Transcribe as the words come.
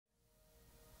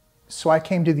So I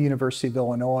came to the University of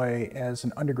Illinois as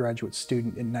an undergraduate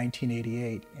student in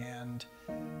 1988, and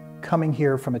coming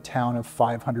here from a town of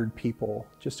 500 people,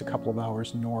 just a couple of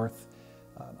hours north,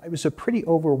 it was a pretty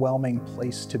overwhelming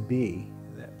place to be.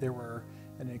 There were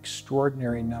an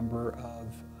extraordinary number of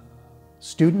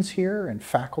students here and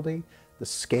faculty. The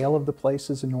scale of the place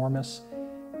is enormous,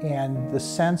 and the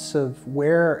sense of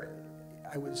where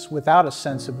I was without a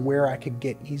sense of where I could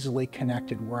get easily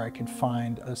connected, where I could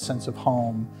find a sense of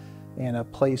home and a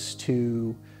place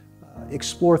to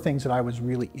explore things that I was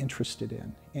really interested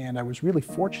in. And I was really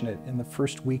fortunate in the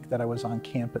first week that I was on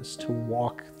campus to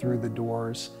walk through the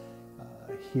doors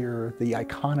here, the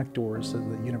iconic doors of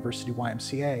the University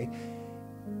YMCA.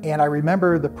 And I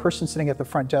remember the person sitting at the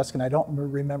front desk, and I don't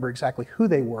remember exactly who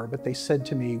they were, but they said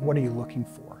to me, "What are you looking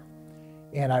for?"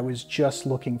 And I was just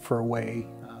looking for a way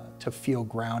to feel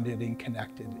grounded and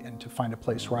connected and to find a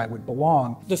place where I would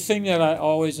belong. The thing that I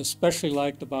always especially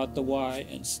liked about the Y,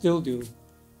 and still do,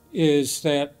 is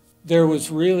that there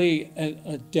was really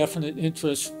a definite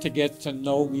interest to get to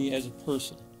know me as a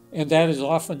person. And that is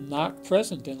often not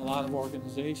present in a lot of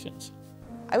organizations.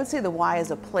 I would say the Y is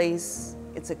a place,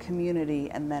 it's a community,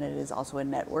 and then it is also a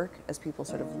network as people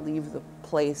sort of leave the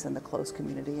place and the close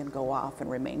community and go off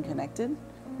and remain connected.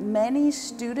 Many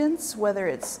students, whether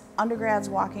it's undergrads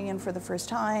walking in for the first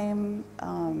time,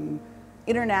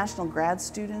 international grad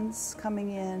students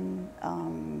coming in,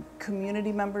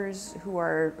 community members who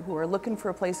are looking for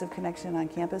a place of connection on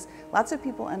campus, lots of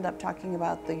people end up talking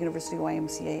about the University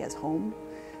YMCA as home.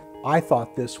 I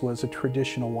thought this was a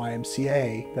traditional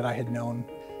YMCA that I had known,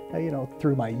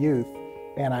 through my youth,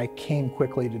 and I came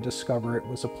quickly to discover it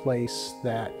was a place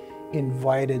that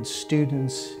invited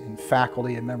students and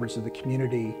faculty and members of the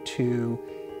community to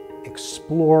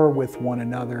explore with one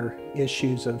another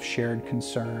issues of shared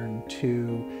concern,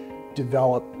 to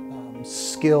develop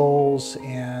skills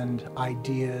and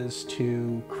ideas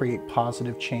to create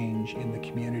positive change in the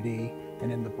community and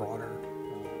in the broader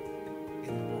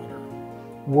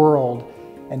world.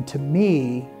 And to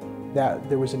me, that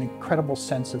there was an incredible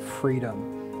sense of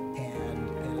freedom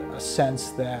and a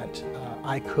sense that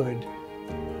I could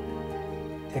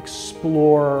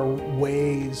explore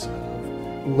ways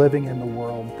of living in the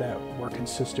world that were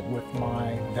consistent with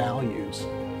my values.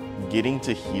 Getting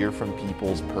to hear from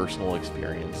people's personal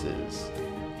experiences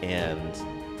and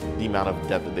the amount of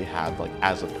depth that they had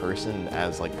as a person,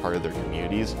 as part of their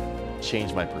communities,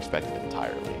 changed my perspective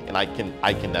entirely. And I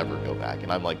can never go back,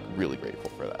 and I'm really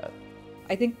grateful for that.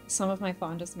 I think some of my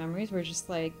fondest memories were just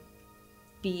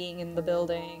being in the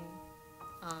building,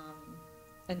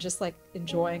 and just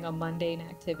enjoying a mundane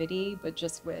activity, but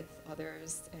just with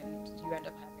others, and you end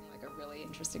up having a really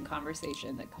interesting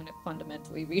conversation that kind of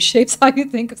fundamentally reshapes how you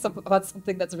think about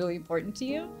something that's really important to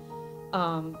you.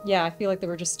 Yeah, I feel like there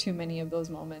were just too many of those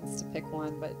moments to pick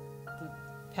one, but the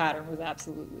pattern was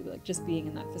absolutely just being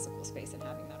in that physical space and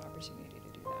having that opportunity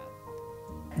to do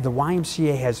that. The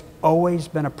YMCA has always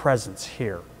been a presence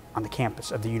here on the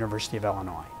campus of the University of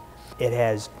Illinois. It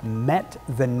has met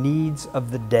the needs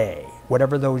of the day,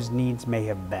 whatever those needs may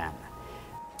have been.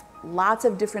 Lots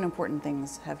of different important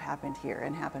things have happened here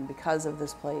and happened because of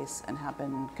this place and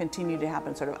continue to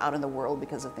happen sort of out in the world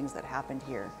because of things that happened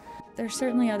here. There's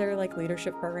certainly other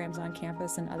leadership programs on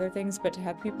campus and other things, but to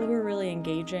have people who are really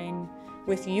engaging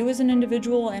with you as an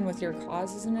individual and with your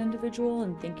cause as an individual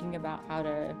and thinking about how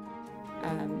to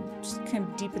just kind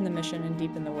of deepen the mission and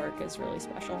deepen the work is really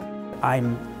special.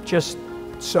 I'm just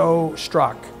so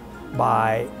struck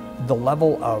by the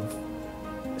level of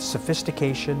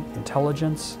sophistication,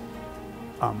 intelligence,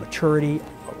 maturity.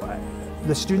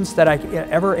 The students that I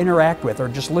ever interact with or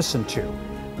just listen to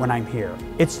when I'm here.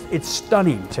 It's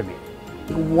stunning to me.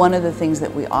 One of the things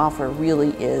that we offer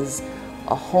really is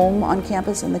a home on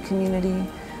campus in the community.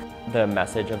 The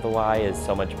message of the Y is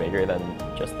so much bigger than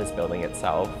just this building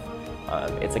itself.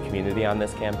 It's a community on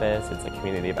this campus, it's a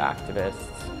community of activists,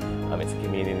 it's a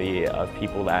community of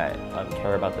people that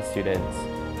care about the students,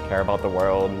 care about the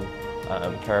world,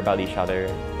 care about each other.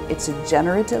 It's a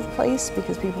generative place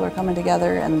because people are coming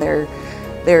together and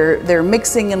they're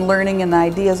mixing and learning and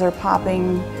ideas are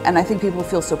popping, and I think people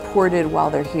feel supported while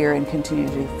they're here and continue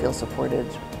to feel supported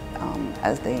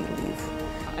as they leave.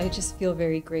 I just feel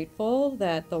very grateful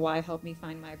that the Y helped me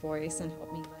find my voice and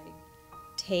helped me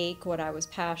take what I was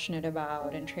passionate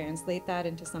about and translate that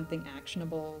into something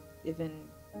actionable, even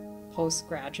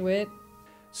postgraduate.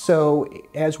 So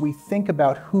as we think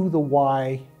about who the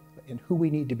Y and who we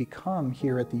need to become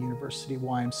here at the University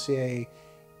YMCA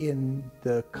in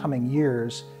the coming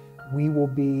years, we will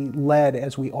be led,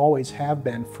 as we always have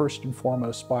been, first and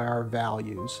foremost by our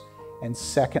values. And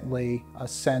secondly, a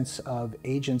sense of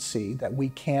agency that we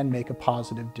can make a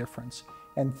positive difference.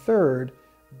 And third,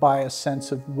 by a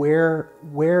sense of where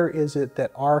is it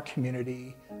that our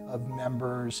community of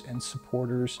members and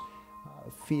supporters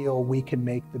feel we can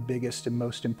make the biggest and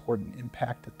most important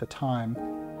impact at the time.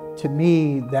 To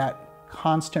me, that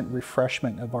constant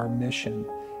refreshment of our mission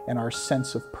and our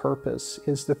sense of purpose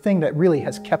is the thing that really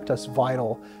has kept us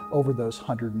vital over those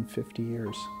 150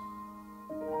 years.